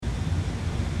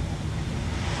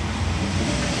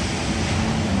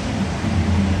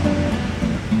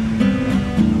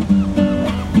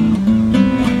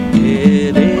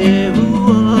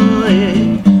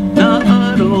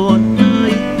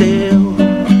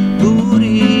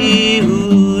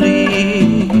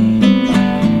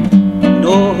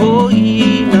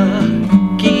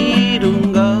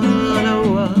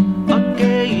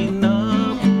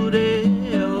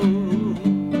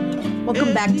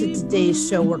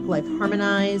show Work Life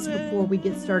Harmonize. Before we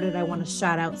get started, I want to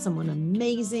shout out someone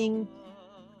amazing.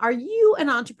 Are you an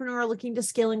entrepreneur looking to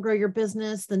scale and grow your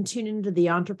business? Then tune into the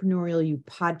Entrepreneurial You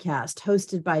podcast,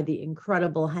 hosted by the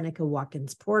incredible Henneke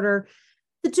Watkins Porter,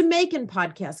 the Jamaican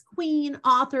podcast queen,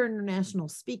 author, international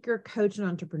speaker, coach, and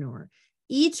entrepreneur.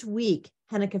 Each week,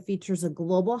 Henneke features a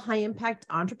global high-impact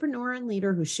entrepreneur and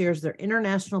leader who shares their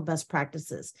international best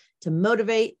practices to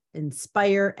motivate,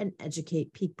 inspire, and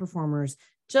educate peak performers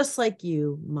just like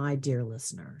you, my dear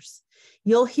listeners.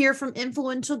 You'll hear from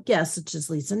influential guests such as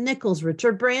Lisa Nichols,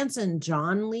 Richard Branson,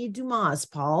 John Lee Dumas,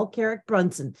 Paul Carrick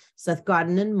Brunson, Seth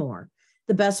Godin, and more.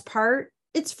 The best part?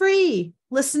 It's free.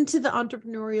 Listen to the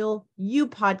Entrepreneurial You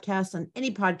podcast on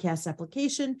any podcast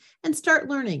application and start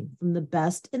learning from the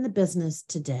best in the business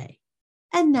today.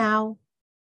 And now,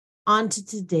 on to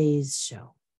today's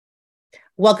show.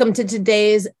 Welcome to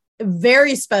today's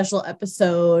very special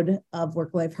episode of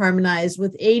Work Life Harmonized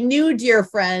with a new dear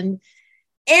friend,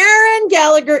 Erin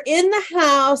Gallagher, in the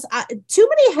house. Too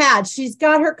many hats. She's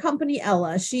got her company,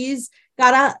 Ella. She's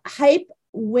got a hype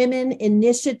women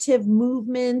initiative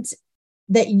movement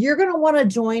that you're going to want to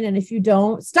join. And if you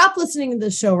don't, stop listening to the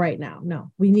show right now.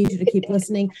 No, we need you to keep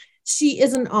listening. She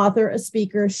is an author, a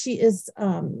speaker. She is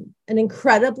an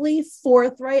incredibly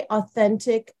forthright,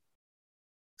 authentic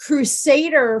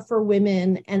crusader for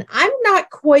women. And I'm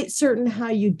not quite certain how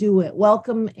you do it.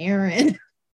 Welcome, Erin.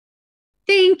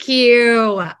 Thank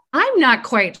you. I'm not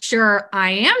quite sure I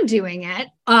am doing it.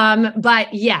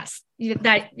 But yes,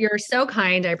 that you're so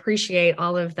kind. I appreciate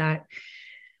all of that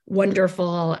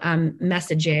wonderful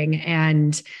messaging.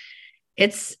 And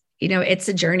it's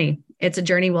a journey. It's a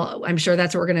journey. Well, I'm sure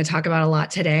that's what we're going to talk about a lot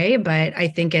today, but I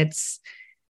think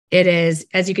it is,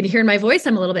 as you can hear in my voice,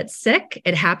 I'm a little bit sick.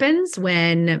 It happens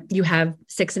when you have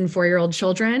 6 and 4-year-old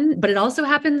children, but it also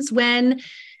happens when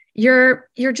you're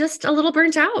just a little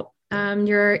burnt out.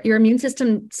 Your immune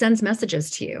system sends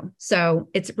messages to you. So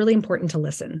it's really important to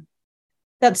listen.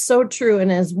 That's so true.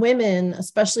 And as women,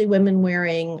 especially women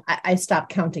wearing, I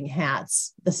stopped counting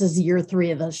hats. This is year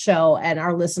 3 of the show. And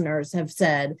our listeners have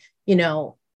said,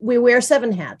 we wear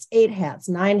 7 hats, 8 hats,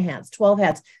 9 hats, 12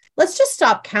 hats. Let's just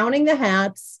stop counting the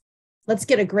hats. Let's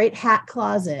get a great hat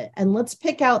closet and let's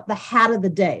pick out the hat of the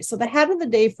day. So the hat of the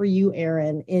day for you,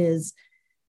 Erin, is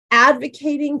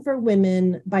advocating for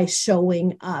women by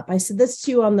showing up. I said this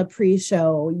to you on the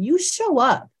pre-show. You show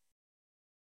up.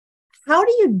 How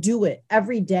do you do it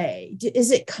every day?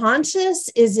 Is it conscious?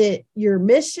 Is it your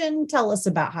mission? Tell us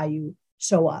about how you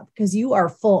show up, because you are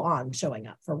full on showing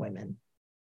up for women.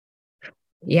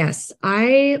 Yes,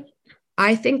 I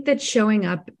think that showing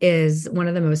up is one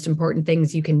of the most important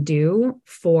things you can do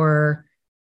for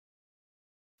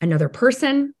another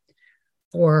person,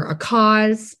 for a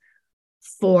cause,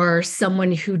 for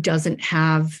someone who doesn't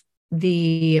have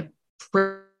the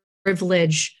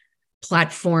privilege,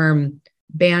 platform,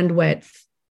 bandwidth,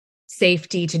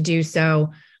 safety to do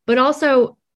so, but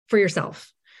also for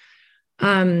yourself.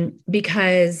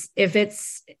 Because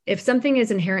if something is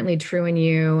inherently true in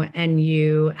you and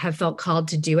you have felt called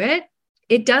to do it,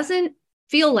 it doesn't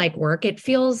feel like work. It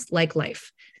feels like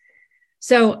life.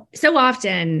 So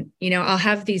often, I'll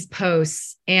have these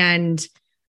posts and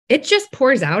it just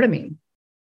pours out of me.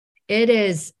 It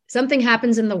is something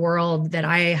happens in the world that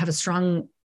I have a strong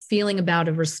feeling about,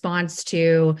 a response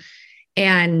to.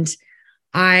 And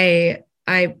I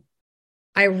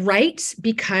write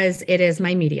because it is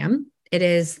my medium. It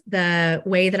is the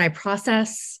way that I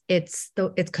process. It's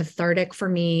cathartic for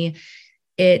me.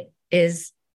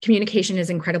 Communication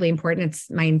is incredibly important.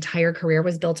 My entire career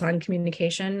was built on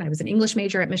communication. I was an English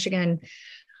major at Michigan.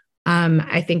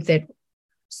 I think that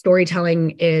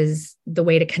storytelling is the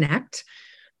way to connect.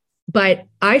 But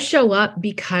I show up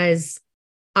because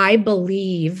I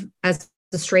believe, as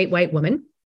a straight white woman,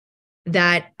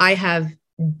 that I have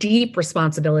deep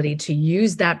responsibility to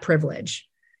use that privilege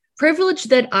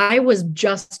that I was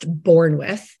just born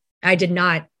with. I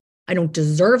don't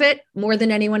deserve it more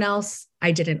than anyone else.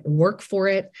 I didn't work for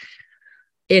it.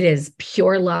 It is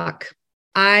pure luck.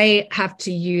 I have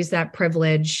to use that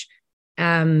privilege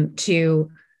to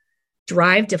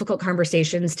drive difficult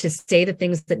conversations, to say the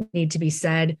things that need to be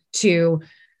said, to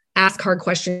ask hard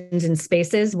questions in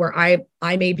spaces where I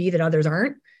may be that others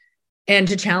aren't, and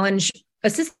to challenge a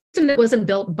system that wasn't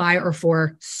built by or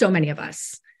for so many of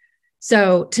us.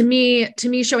 So to me,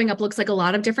 showing up looks like a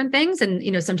lot of different things. And,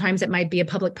 sometimes it might be a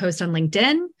public post on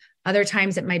LinkedIn. Other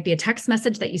times it might be a text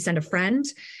message that you send a friend.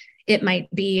 It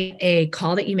might be a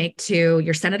call that you make to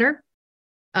your senator,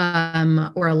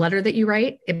 or a letter that you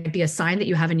write. It might be a sign that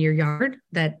you have in your yard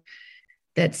that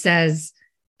says,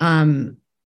 abortion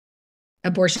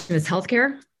is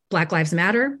healthcare, Black Lives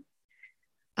Matter.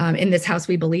 In this house,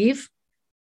 we believe,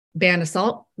 ban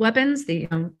assault weapons, the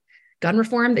gun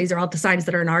reform. These are all the signs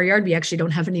that are in our yard. We actually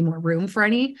don't have any more room for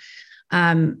any.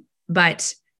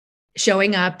 But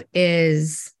showing up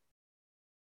is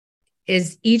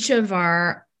each of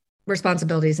our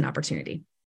responsibilities and opportunity.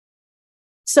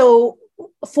 So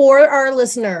for our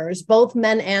listeners, both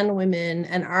men and women,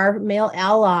 and our male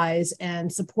allies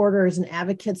and supporters and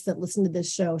advocates that listen to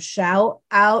this show, shout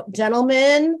out,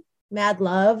 gentlemen, mad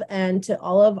love, and to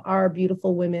all of our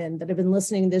beautiful women that have been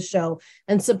listening to this show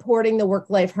and supporting the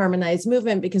work-life harmonized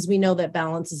movement, because we know that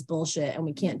balance is bullshit and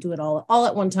we can't do it all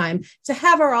at one time.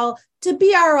 To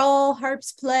be our all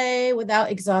harps play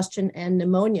without exhaustion and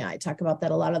pneumonia. I talk about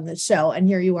that a lot on this show, and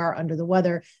here you are under the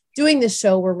weather doing this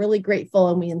show. We're really grateful,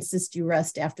 and we insist you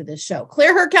rest after this show.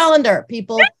 Clear her calendar,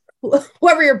 people.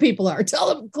 Whoever your people are,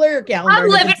 tell them clear your calendar. I'm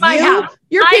living my house.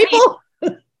 Your people.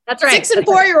 That's right. 6 and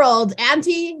 4-year-olds,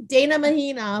 Auntie Dana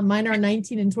Mahina. Mine are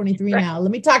 19 and 23 now. Let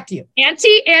me talk to you.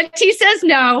 Auntie says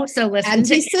no. So listen.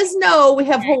 Auntie says no. We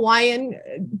have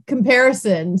Hawaiian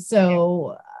comparison.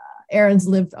 So Erin's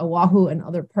lived Oahu and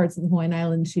other parts of the Hawaiian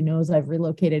Islands. She knows I've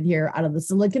relocated here out of the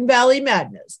Silicon Valley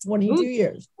madness, 22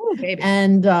 years. Ooh, baby.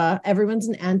 And everyone's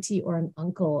an auntie or an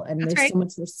uncle. And That's there's right. so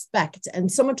much respect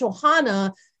and so much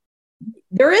ohana.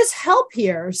 There is help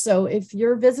here. So if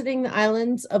you're visiting the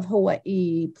islands of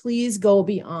Hawaii, please go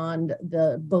beyond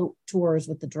the boat tours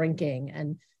with the drinking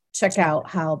and check out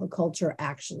how the culture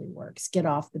actually works. Get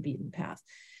off the beaten path.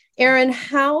 Erin,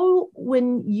 how,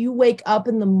 when you wake up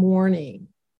in the morning,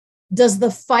 does the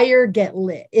fire get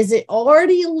lit? Is it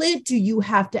already lit? Do you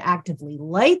have to actively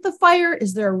light the fire?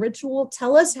 Is there a ritual?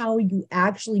 Tell us how you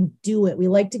actually do it. We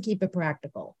like to keep it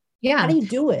practical. Yeah. How do you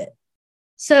do it?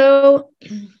 So,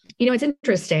 it's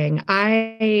interesting.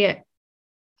 I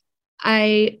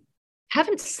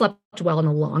haven't slept well in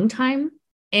a long time,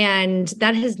 and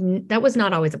that was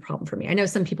not always a problem for me. I know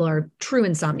some people are true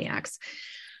insomniacs.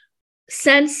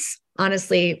 Since,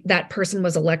 honestly, that person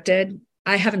was elected,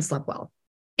 I haven't slept well.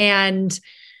 And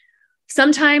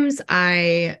sometimes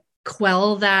I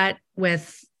quell that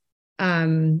with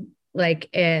melatonin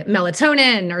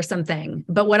or something.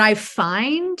 But what I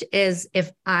find is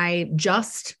if I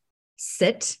just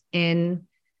sit in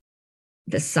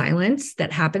the silence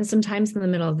that happens sometimes in the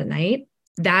middle of the night,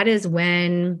 that is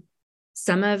when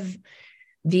some of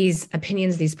these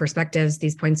opinions, these perspectives,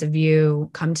 these points of view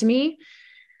come to me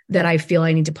that I feel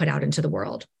I need to put out into the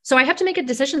world. So I have to make a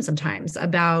decision sometimes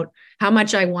about how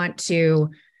much I want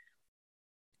to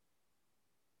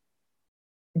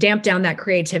damp down that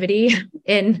creativity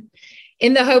in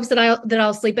the hopes that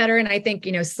I'll sleep better. And I think,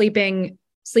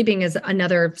 sleeping is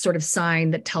another sort of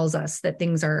sign that tells us that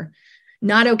things are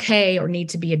not okay or need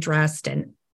to be addressed.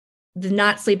 And the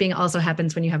not sleeping also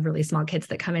happens when you have really small kids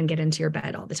that come and get into your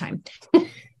bed all the time.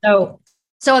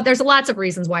 So there's lots of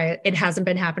reasons why it hasn't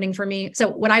been happening for me. So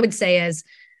what I would say is,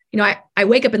 I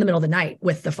wake up in the middle of the night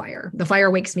with the fire. The fire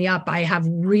wakes me up. I have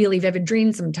really vivid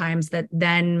dreams sometimes that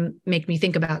then make me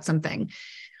think about something.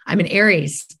 I'm an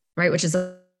Aries, right? Which is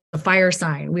a fire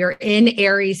sign. We are in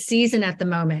Aries season at the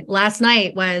moment. Last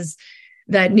night was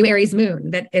the new Aries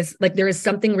moon. That is there is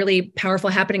something really powerful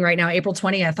happening right now. April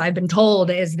 20th, I've been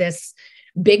told, is this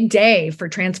big day for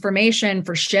transformation,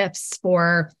 for shifts,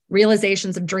 for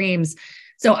realizations of dreams.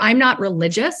 So I'm not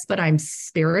religious, but I'm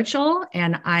spiritual,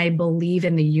 and I believe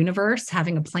in the universe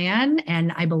having a plan,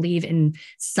 and I believe in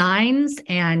signs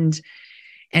and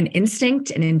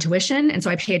instinct and intuition. And so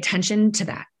I pay attention to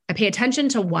that. I pay attention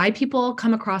to why people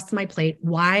come across my plate,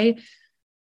 why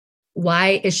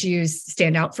issues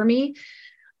stand out for me.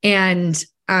 And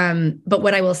but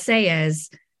what I will say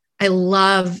is I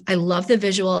love the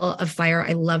visual of fire.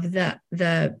 I love the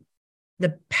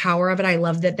power of it. I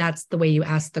love that that's the way you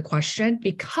ask the question,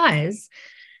 because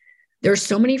there's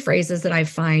so many phrases that I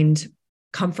find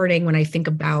comforting when I think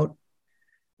about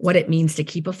what it means to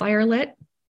keep a fire lit.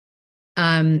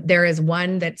 There is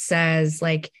one that says,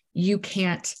 you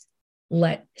can't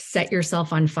set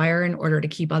yourself on fire in order to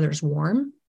keep others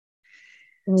warm.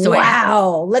 So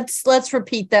wow. Let's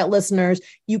repeat that, listeners.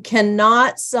 You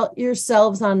cannot set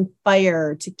yourselves on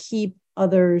fire to keep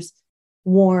others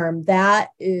warm. That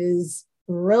is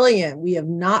brilliant. We have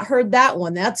not heard that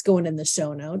one. That's going in the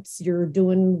show notes. You're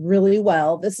doing really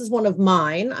well. This is one of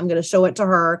mine. I'm going to show it to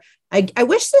her. I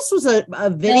wish this was a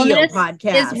video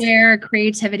podcast. Is where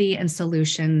creativity and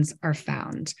solutions are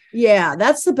found. Yeah,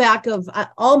 that's the back of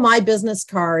all my business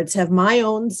cards have my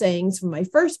own sayings from my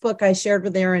first book I shared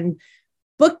with Erin.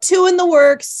 Book 2 in the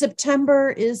works.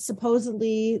 September is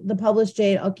supposedly the published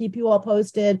date. I'll keep you all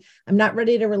posted. I'm not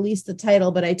ready to release the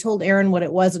title, but I told Erin what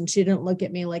it was, and she didn't look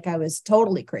at me like I was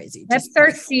totally crazy. Lips are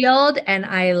sealed, and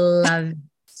I love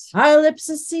Our lips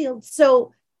are sealed.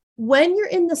 So when you're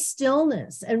in the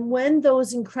stillness and when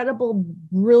those incredible,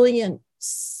 brilliant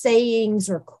sayings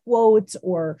or quotes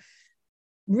or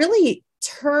really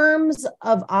terms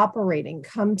of operating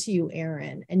come to you,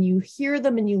 Erin, and you hear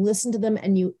them and you listen to them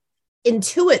and you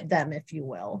intuit them, if you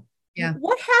will. Yeah.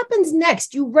 What happens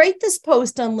next? You write this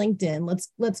post on LinkedIn.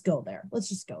 Let's go there. Let's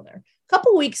just go there. A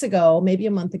couple weeks ago, maybe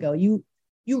a month ago, you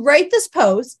write this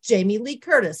post, Jamie Lee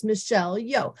Curtis, Michelle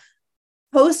Yeoh.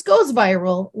 Post goes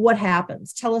viral. What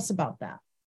happens? Tell us about that.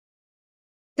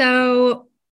 So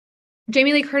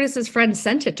Jamie Lee Curtis's friend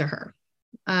sent it to her.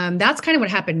 That's kind of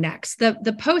what happened next.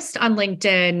 The post on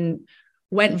LinkedIn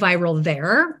went viral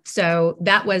there. So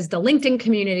that was the LinkedIn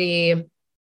community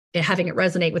having it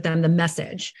resonate with them, the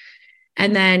message.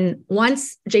 And then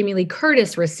once Jamie Lee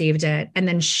Curtis received it, and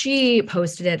then she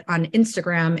posted it on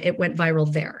Instagram, it went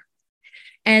viral there.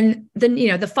 And then,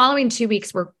 the following 2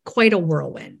 weeks were quite a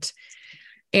whirlwind.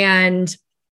 And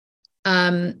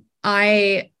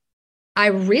I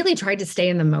really tried to stay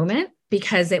in the moment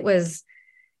because it was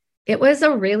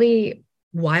a really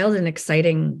wild and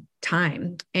exciting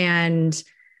time. And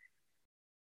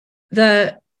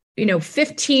the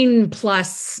 15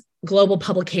 plus global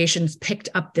publications picked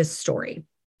up this story,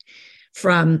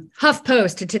 from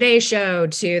HuffPost to Today Show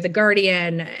to The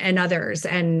Guardian and others.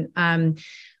 And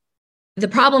the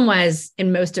problem was,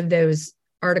 in most of those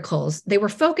articles, they were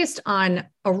focused on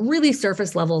a really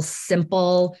surface level,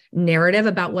 simple narrative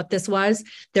about what this was.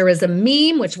 There was a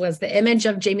meme, which was the image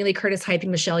of Jamie Lee Curtis hyping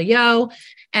Michelle Yeoh.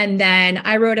 And then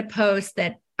I wrote a post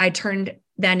that I turned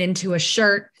then into a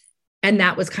shirt. And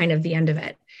that was kind of the end of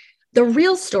it. The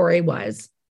real story was,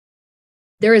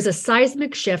 there is a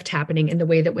seismic shift happening in the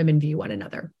way that women view one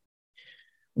another.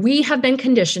 We have been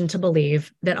conditioned to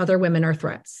believe that other women are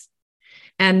threats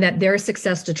and that their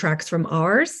success detracts from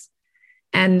ours,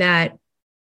 and that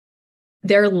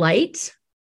their light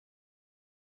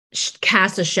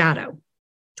casts a shadow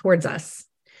towards us.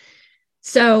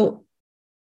 So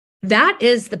that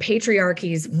is the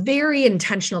patriarchy's very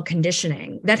intentional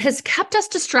conditioning that has kept us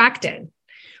distracted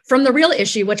from the real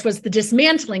issue, which was the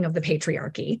dismantling of the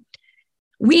patriarchy.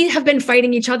 We have been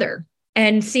fighting each other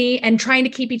and trying to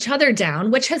keep each other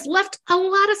down, which has left a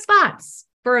lot of spots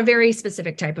for a very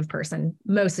specific type of person,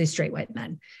 mostly straight white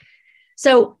men.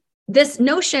 So this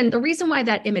notion, the reason why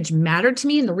that image mattered to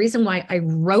me, and the reason why I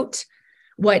wrote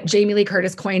what Jamie Lee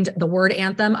Curtis coined the word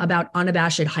anthem about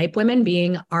unabashed hype women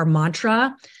being our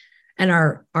mantra and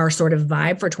our sort of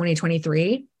vibe for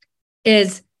 2023,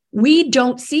 is we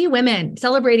don't see women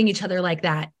celebrating each other like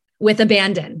that with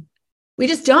abandon. We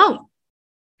just don't.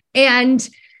 And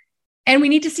we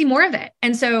need to see more of it.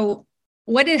 And so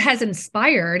what it has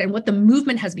inspired and what the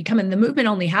movement has become, and the movement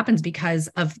only happens because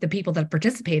of the people that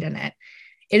participate in it,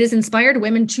 it has inspired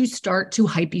women to start to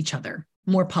hype each other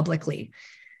more publicly.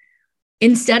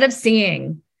 Instead of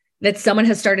seeing that someone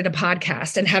has started a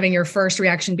podcast and having your first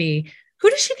reaction be, who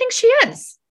does she think she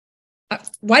is?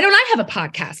 Why don't I have a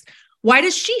podcast? Why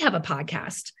does she have a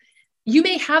podcast? You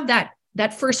may have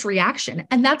that first reaction,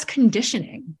 and that's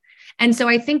conditioning. And so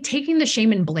I think taking the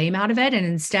shame and blame out of it and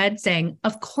instead saying,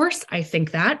 of course I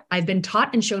think that. I've been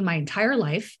taught and shown my entire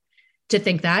life to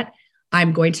think that.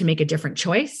 I'm going to make a different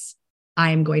choice.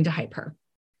 I am going to hype her.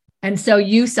 And so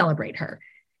you celebrate her.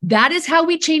 That is how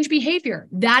we change behavior.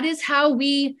 That is how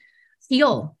we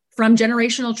heal from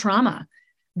generational trauma.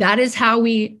 That is how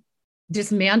we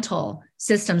dismantle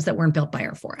systems that weren't built by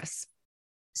or for us.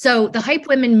 So the hype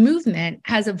women movement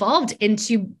has evolved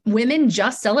into women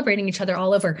just celebrating each other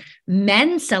all over,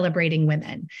 men celebrating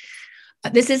women.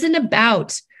 This isn't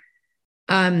about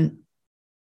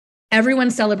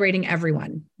everyone celebrating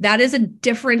everyone. That is a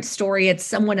different story. It's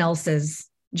someone else's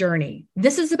journey.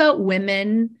 This is about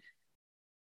women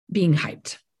being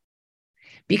hyped,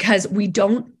 because we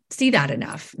don't see that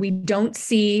enough. We don't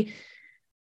see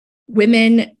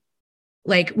women,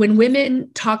 like when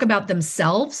women talk about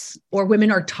themselves or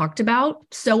women are talked about,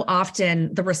 so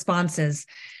often the response is,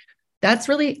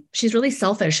 she's really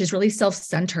selfish. She's really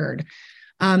self-centered.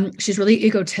 She's really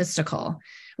egotistical.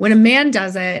 When a man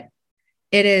does it,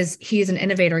 he's an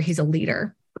innovator. He's a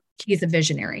leader. He's a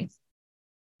visionary.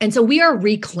 And so we are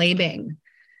reclaiming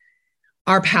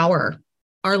our power,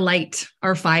 our light,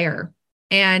 our fire.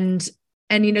 And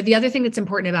the other thing that's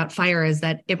important about fire is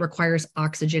that it requires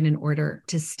oxygen in order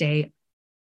to stay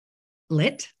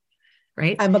lit,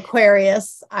 right? I'm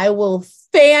Aquarius. I will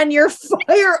fan your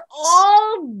fire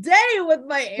all day with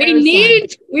my air. We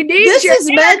need this is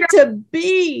meant to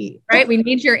be, right? We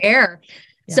need your air.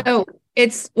 Yeah. So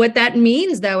it's what that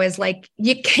means though, is like,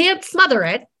 you can't smother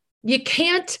it. You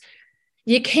can't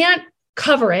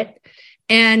cover it.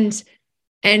 And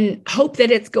and hope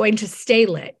that it's going to stay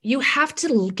lit. You have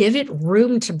to give it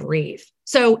room to breathe.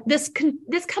 So this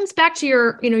comes back to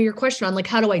your question on like,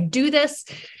 how do I do this?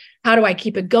 How do I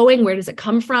keep it going? Where does it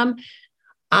come from?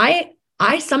 I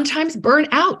sometimes burn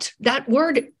out. That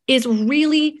word is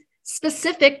really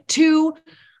specific to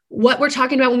what we're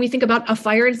talking about when we think about a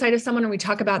fire inside of someone, or we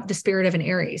talk about the spirit of an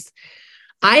Aries.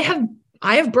 I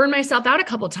have burned myself out a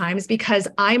couple of times because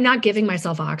I'm not giving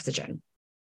myself oxygen.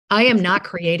 I am not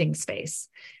creating space.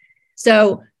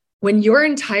 So when your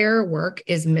entire work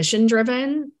is mission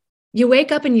driven, you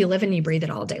wake up and you live and you breathe it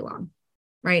all day long,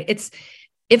 right?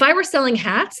 If I were selling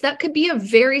hats, that could be a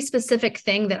very specific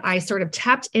thing that I sort of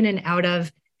tapped in and out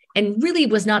of and really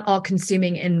was not all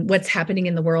consuming in what's happening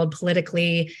in the world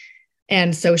politically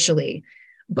and socially.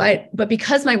 But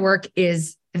because my work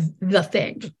is the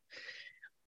thing,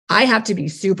 I have to be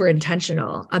super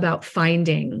intentional about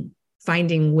finding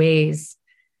ways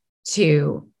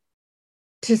to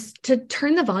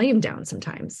turn the volume down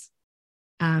sometimes.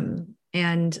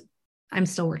 And I'm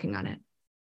still working on it.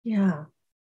 Yeah.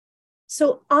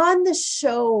 So on the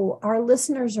show, our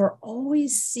listeners are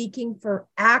always seeking for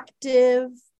active,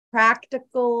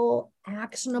 practical,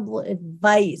 actionable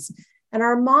advice. And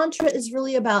our mantra is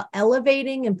really about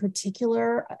elevating, in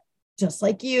particular, just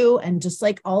like you and just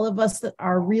like all of us that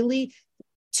are really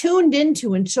tuned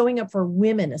into and showing up for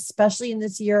women, especially in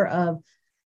this year of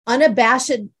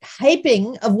unabashed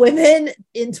hyping of women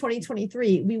in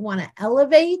 2023. We want to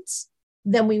elevate,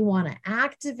 then we want to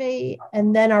activate,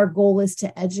 and then our goal is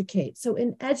to educate. So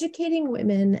in educating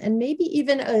women, and maybe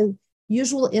even a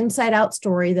usual inside out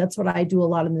story, that's what I do a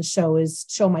lot in the show, is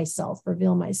show myself,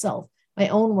 reveal myself, my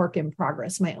own work in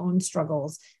progress, my own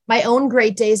struggles, my own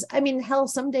great days. I mean, hell,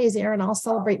 some days, Erin, I'll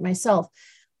celebrate myself.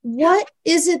 What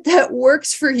is it that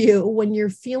works for you when you're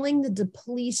feeling the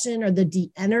depletion or the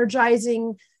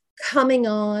de-energizing coming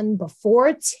on before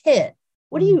it's hit?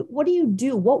 What do you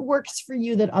do? What works for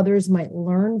you that others might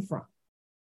learn from?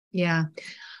 Yeah.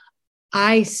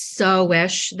 I so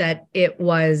wish that it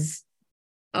was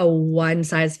a one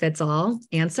size fits all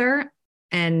answer.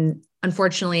 And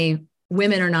unfortunately,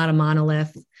 women are not a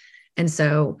monolith. And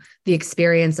so the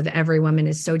experience of every woman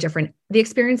is so different. The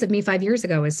experience of me 5 years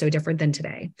ago is so different than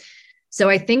today. So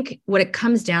I think what it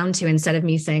comes down to, instead of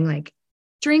me saying like,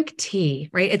 drink tea,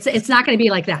 right? It's not going to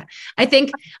be like that. I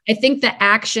think the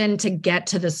action to get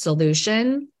to the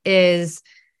solution is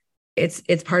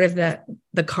it's part of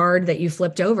the card that you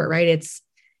flipped over, right?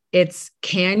 It's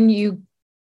can you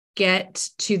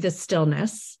get to the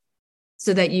stillness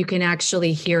so that you can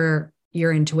actually hear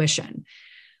your intuition?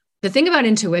 The thing about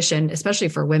intuition, especially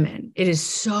for women, it is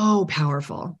so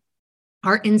powerful.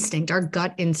 Our instinct, our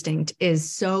gut instinct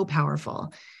is so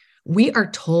powerful. We are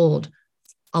told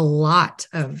a lot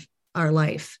of our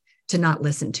life to not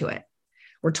listen to it.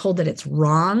 We're told that it's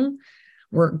wrong.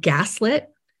 We're gaslit.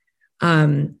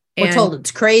 We're told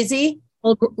it's crazy.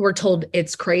 We're told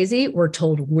it's crazy. We're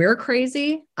told we're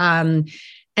crazy. And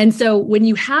so when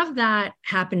you have that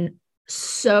happen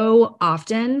so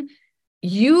often,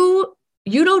 you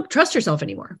don't trust yourself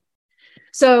anymore.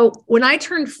 So when I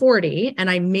turned 40 and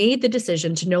I made the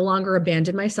decision to no longer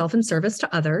abandon myself in service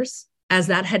to others, as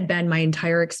that had been my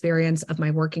entire experience of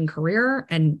my working career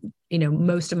and,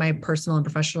 most of my personal and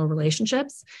professional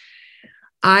relationships,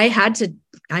 I had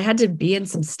to be in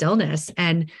some stillness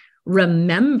and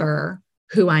remember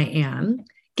who I am,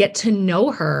 get to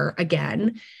know her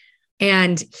again,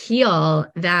 and heal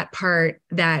that part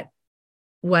that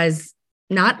was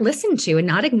not listened to and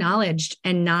not acknowledged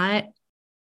and not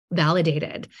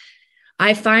validated.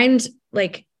 I find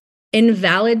like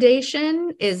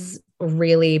invalidation is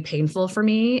really painful for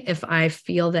me if I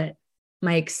feel that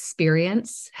my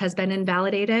experience has been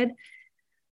invalidated,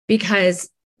 because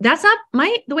that's not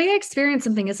the way I experience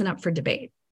something isn't up for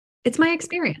debate. It's my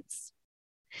experience.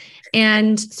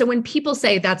 And so when people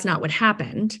say that's not what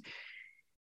happened,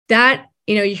 that,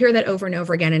 you hear that over and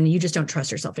over again, and you just don't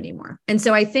trust yourself anymore. And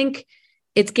so I think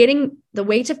it's getting the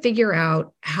way to figure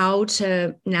out how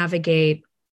to navigate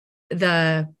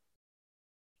the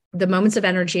moments of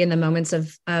energy and the moments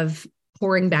of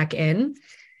pouring back in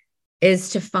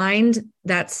is to find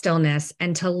that stillness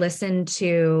and to listen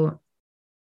to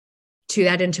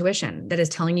that intuition that is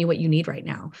telling you what you need right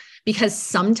now. Because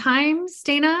sometimes,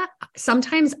 Dana,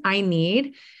 I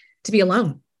need to be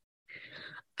alone.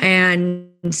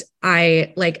 And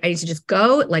I need to just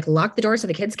go lock the door so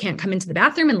the kids can't come into the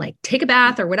bathroom and take a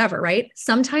bath or whatever, right?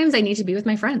 Sometimes I need to be with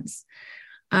my friends.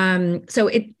 So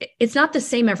it's not the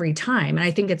same every time. And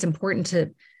I think it's important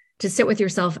to sit with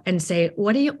yourself and say,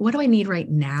 what do I need right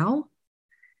now?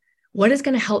 what is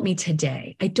going to help me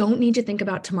today? I don't need to think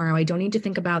about tomorrow. I don't need to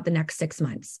think about the next 6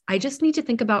 months. I just need to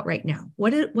think about right now.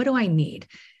 What do I need?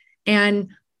 And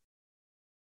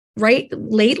right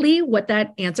lately, what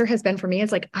that answer has been for me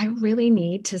is like, I really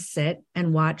need to sit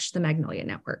and watch the Magnolia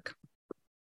Network.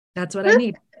 That's what I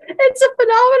need. It's a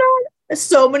phenomenon.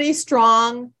 So many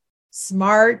strong,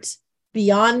 smart,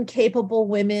 beyond capable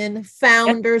women,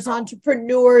 founders,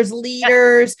 entrepreneurs,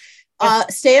 leaders,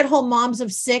 stay-at-home moms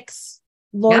of 6.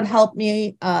 Lord help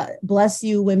me, bless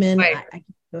you, women. Right. I can't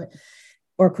do it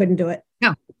or couldn't do it.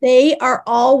 No. They are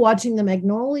all watching the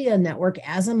Magnolia Network,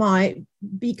 as am I,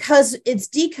 because it's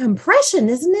decompression,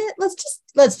 isn't it?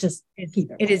 Let's just keep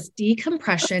it. It is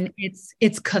decompression.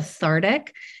 It's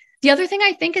cathartic. The other thing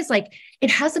I think is like,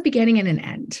 it has a beginning and an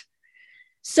end.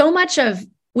 So much of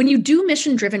when you do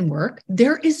mission-driven work,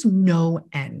 there is no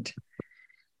end.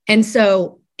 And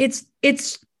so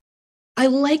I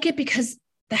like it because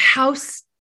the house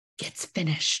gets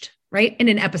finished, right? In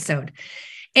an episode.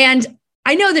 And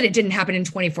I know that it didn't happen in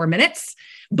 24 minutes,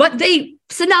 but they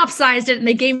synopsized it and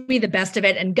they gave me the best of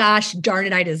it. And gosh, darn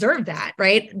it, I deserve that,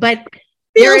 right? But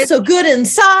feels so good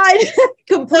inside.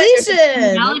 Completion.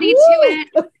 Reality to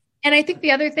it. And I think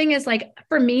the other thing is like,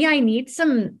 for me, I need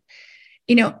some,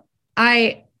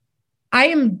 I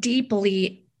am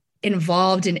deeply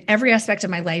involved in every aspect of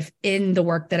my life in the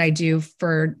work that I do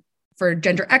for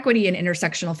gender equity and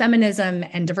intersectional feminism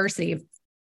and diversity.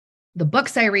 The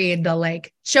books I read, the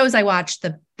like shows I watch,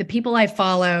 the people I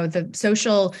follow, the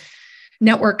social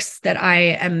networks that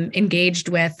I am engaged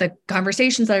with, the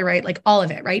conversations that I write, like all of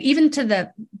it, right? Even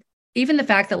the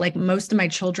fact that like most of my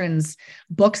children's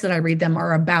books that I read them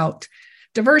are about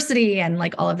diversity and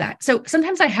like all of that. So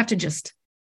sometimes I have to just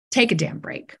take a damn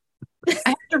break. I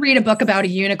have to read a book about a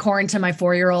unicorn to my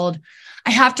 4-year-old. I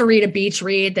have to read a beach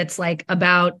read that's like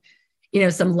about,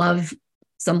 some love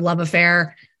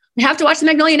affair. I have to watch the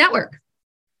Magnolia Network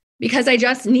because I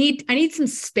need some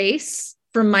space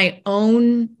from my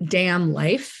own damn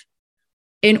life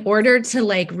in order to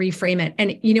like reframe it.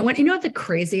 And you know what the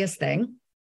craziest thing?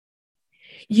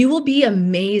 You will be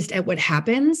amazed at what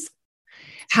happens,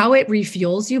 how it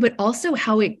refuels you, but also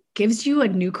how it gives you a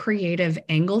new creative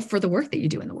angle for the work that you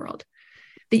do in the world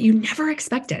that you never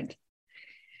expected,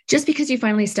 just because you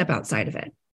finally step outside of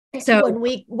it. So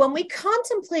when we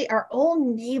contemplate our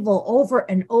own navel over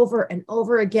and over and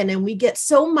over again, and we get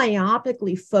so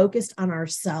myopically focused on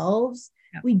ourselves,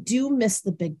 we do miss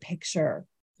the big picture.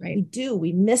 Right.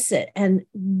 We miss it. And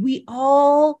we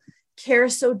all care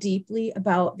so deeply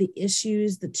about the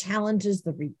issues, the challenges,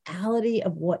 the reality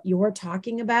of what you're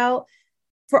talking about.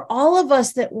 For all of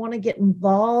us that want to get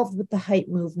involved with the hype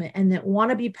movement and that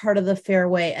want to be part of the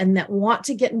fairway and that want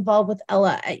to get involved with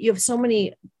Ella, you have so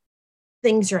many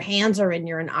things your hands are in.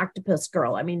 You're an octopus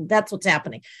girl. I mean, that's what's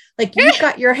happening. Like you've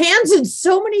got your hands in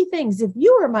so many things. If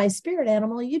you were my spirit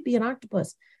animal, you'd be an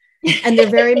octopus. And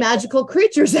they're very magical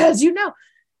creatures, as you know.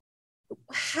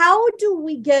 How do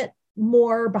we get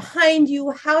more behind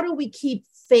you? How do we keep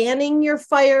fanning your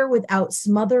fire without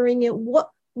smothering it?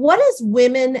 What is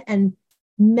women and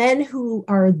men who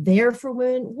are there for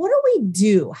women? What do we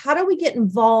do? How do we get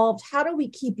involved? How do we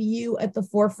keep you at the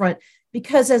forefront?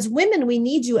 Because as women, we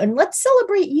need you. And let's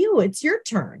celebrate you. It's your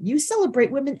turn. You celebrate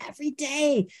women every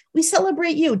day. We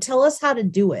celebrate you. Tell us how to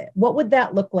do it. What would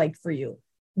that look like for you?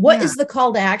 What is the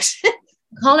call to action?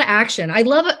 Call to action. I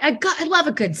love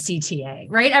a good CTA,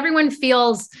 right? Everyone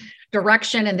feels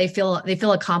direction and they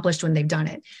feel accomplished when they've done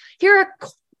it. Here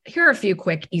are a few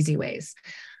quick, easy ways.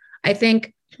 I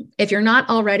think if you're not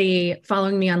already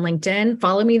following me on LinkedIn,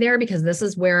 follow me there because this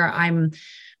is where I'm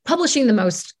publishing the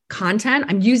most content.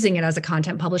 I'm using it as a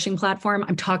content publishing platform.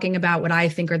 I'm talking about what I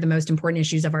think are the most important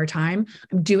issues of our time.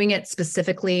 I'm doing it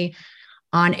specifically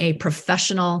on a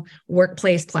professional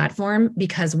workplace platform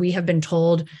because we have been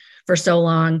told for so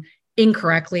long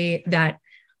incorrectly that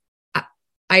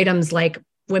items like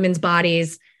women's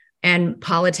bodies and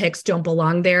politics don't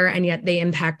belong there. And yet they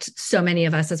impact so many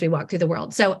of us as we walk through the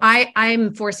world. So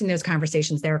I'm forcing those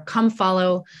conversations there. Come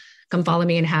follow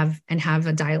me and have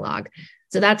a dialogue.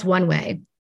 So that's one way.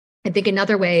 I think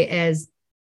another way is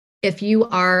if you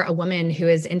are a woman who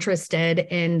is interested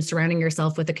in surrounding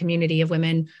yourself with a community of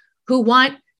women who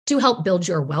want to help build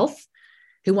your wealth,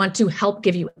 who want to help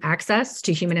give you access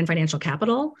to human and financial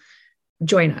capital,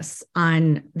 join us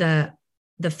on the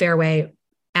Fairway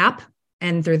app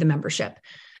and through the membership.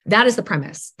 That is the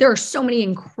premise. There are so many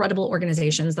incredible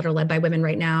organizations that are led by women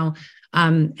right now,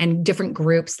 and different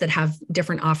groups that have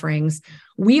different offerings.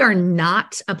 We are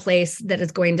not a place that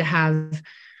is going to have,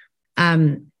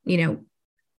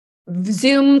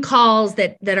 Zoom calls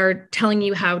that are telling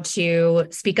you how to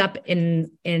speak up in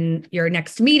your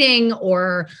next meeting,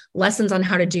 or lessons on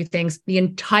how to do things. The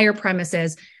entire premise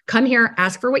is come here,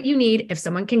 ask for what you need. If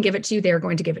someone can give it to you, they're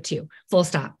going to give it to you. Full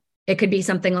stop. It could be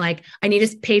something like, I need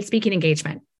a paid speaking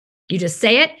engagement. You just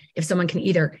say it. If someone can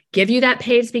either give you that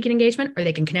paid speaking engagement or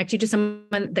they can connect you to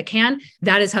someone that can,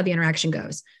 that is how the interaction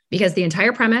goes. Because the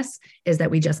entire premise is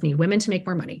that we just need women to make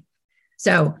more money.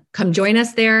 So come join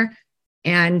us there.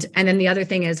 And then the other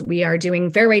thing is we are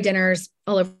doing fairway dinners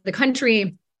all over the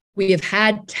country. We have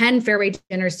had 10 fairway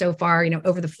dinners so far,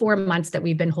 over the 4 months that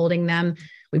we've been holding them.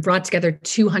 We brought together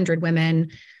 200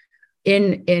 women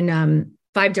in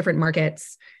 5 different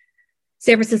markets: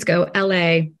 San Francisco,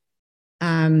 LA,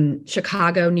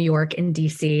 Chicago, New York, and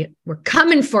DC. We're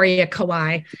coming for you,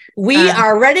 Kauai. We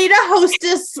are ready to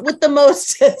hostess with the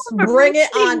mostest. Bring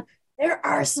it on. There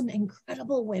are some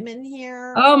incredible women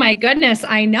here. Oh my goodness,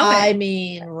 I know it. I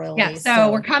mean, really. Yeah,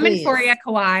 so we're coming for you,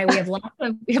 Kauai. We have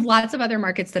lots of other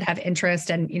markets that have interest,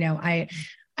 and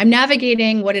I'm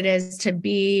navigating what it is to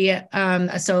be a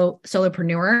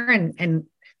solopreneur and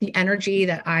the energy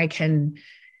that I can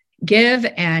give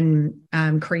and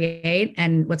create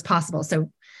and what's possible.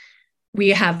 So we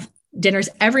have dinners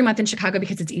every month in Chicago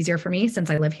because it's easier for me since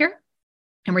I live here.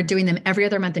 And we're doing them every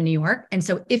other month in New York. And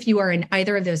so if you are in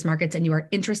either of those markets and you are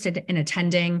interested in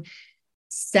attending,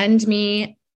 send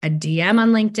me a DM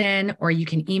on LinkedIn, or you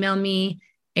can email me,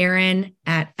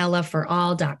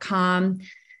 Erin@ellaforall.com.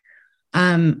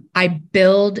 I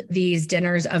build these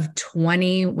dinners of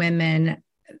 20 women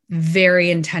very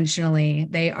intentionally.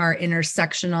 They are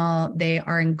intersectional. They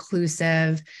are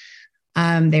inclusive.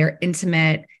 They are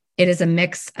intimate. It is a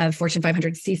mix of Fortune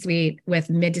 500 C-suite with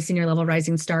mid to senior level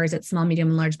rising stars at small, medium,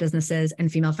 and large businesses,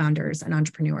 and female founders and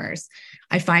entrepreneurs.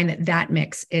 I find that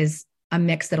mix is a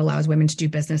mix that allows women to do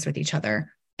business with each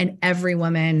other. And every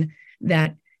woman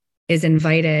that is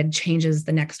invited changes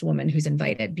the next woman who's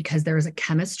invited, because there is a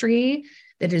chemistry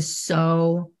that is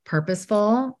so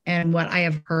purposeful. And what I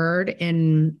have heard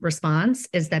in response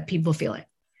is that people feel it.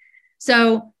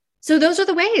 So those are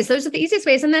the ways. Those are the easiest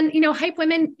ways. And then, hype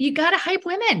women. You got to hype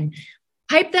women.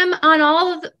 Hype them in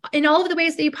all of the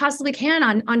ways that you possibly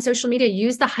can on social media.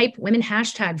 Use the Hype Women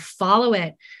hashtag. Follow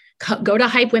it. Go to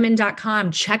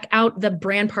hypewomen.com. Check out the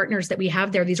brand partners that we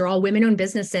have there. These are all women-owned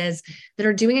businesses that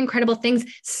are doing incredible things.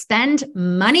 Spend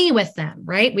money with them,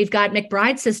 right? We've got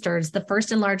McBride Sisters, the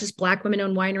first and largest Black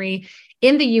women-owned winery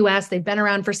in the U.S. They've been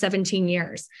around for 17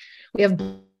 years. We have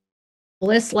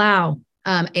Bliss Lau,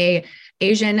 a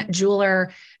Asian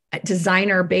jeweler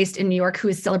designer based in New York, who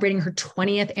is celebrating her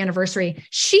 20th anniversary.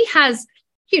 She has,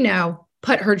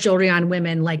 put her jewelry on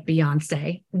women like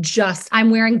Beyonce.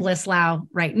 I'm wearing Bliss Lau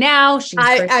right now.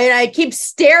 I keep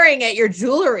staring at your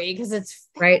jewelry because it's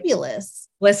fabulous.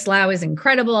 Right? Bliss Lau is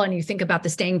incredible. And you think about the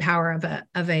staying power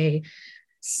of a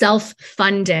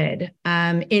self-funded,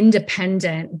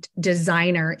 independent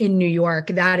designer in New York.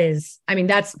 That's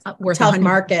worth tough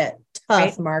market.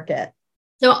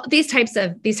 So these types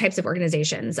of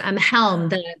organizations, Helm,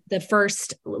 the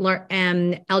first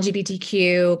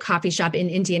LGBTQ coffee shop in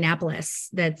Indianapolis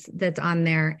that's on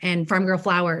there, and Farm Girl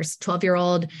Flowers,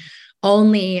 12-year-old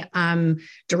only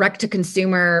direct to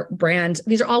consumer brand.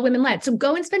 These are all women led. So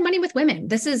go and spend money with women.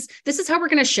 This is how we're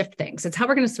going to shift things. It's how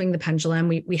we're going to swing the pendulum.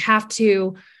 We have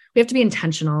to be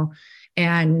intentional.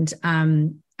 And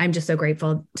I'm just so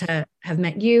grateful to have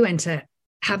met you and to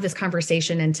have this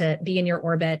conversation and to be in your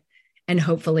orbit, and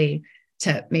hopefully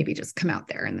to maybe just come out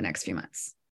there in the next few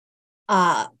months.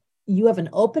 You have an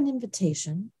open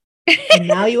invitation. And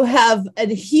now you have a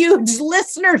huge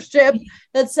listenership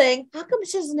that's saying, how come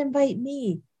she doesn't invite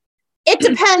me? It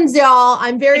depends, y'all.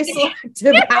 I'm very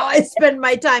selective how I spend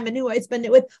my time and who I spend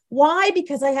it with. Why?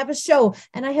 Because I have a show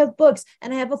and I have books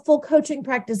and I have a full coaching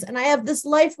practice and I have this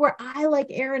life where I, like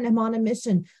Erin, am on a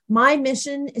mission. My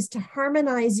mission is to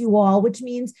harmonize you all, which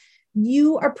means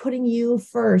you are putting you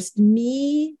first,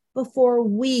 me before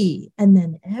we, and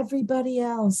then everybody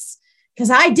else. Because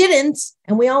I didn't,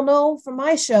 and we all know from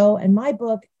my show and my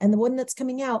book and the one that's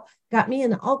coming out, got me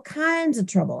in all kinds of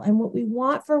trouble. And what we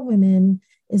want for women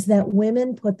is that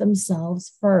women put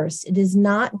themselves first. It is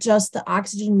not just the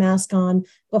oxygen mask on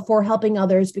before helping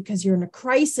others because you're in a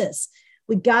crisis.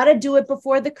 We got to do it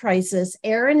before the crisis.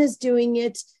 Erin is doing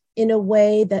it in a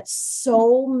way that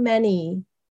so many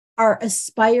are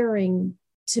aspiring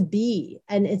to be.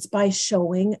 And it's by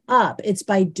showing up. It's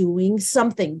by doing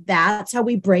something. That's how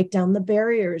we break down the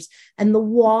barriers and the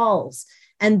walls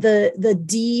and the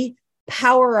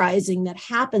powerizing that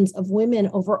happens of women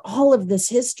over all of this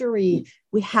history.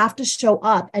 We have to show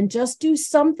up and just do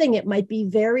something. It might be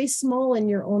very small in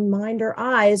your own mind or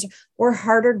eyes or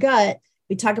heart or gut.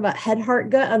 We talk about head, heart,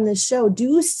 gut on this show.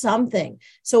 Do something.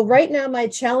 So right now, my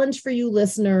challenge for you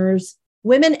listeners,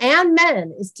 women and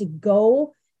men, is to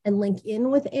go and link in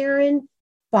with Erin,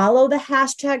 follow the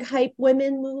hashtag Hype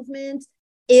Women movement.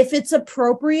 If it's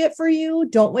appropriate for you,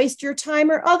 don't waste your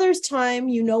time or others' time.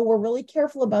 You know, we're really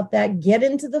careful about that. Get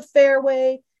into the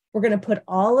fairway. We're going to put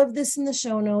all of this in the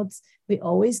show notes. We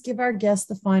always give our guests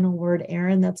the final word.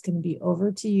 Erin, that's going to be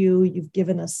over to you. You've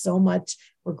given us so much.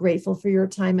 We're grateful for your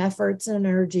time, efforts, and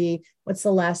energy. What's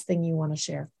the last thing you want to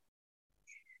share?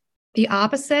 The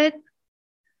opposite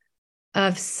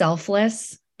of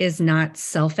selfless is not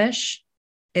selfish.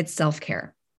 It's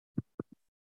self-care.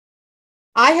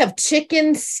 I have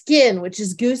chicken skin, which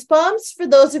is goosebumps. For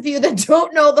those of you that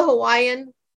don't know, the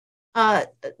Hawaiian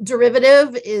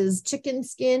derivative is chicken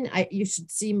skin. You should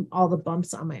see all the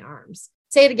bumps on my arms.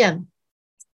 Say it again.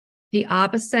 The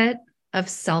opposite of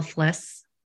selfless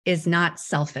is not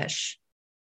selfish.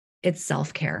 It's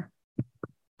self-care.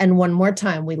 And one more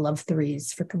time, we love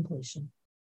threes for completion.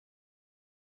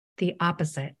 The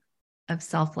opposite of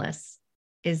selfless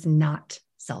is not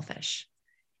selfish.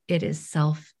 It is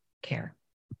self-care.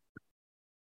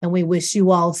 And we wish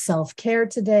you all self-care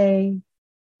today.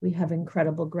 We have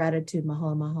incredible gratitude.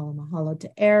 Mahalo, mahalo, mahalo to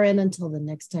Erin. Until the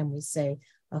next time we say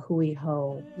a hui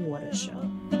ho, what a show.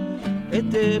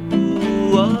 Ete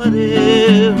puare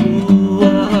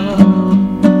hua,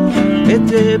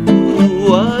 ete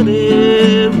puare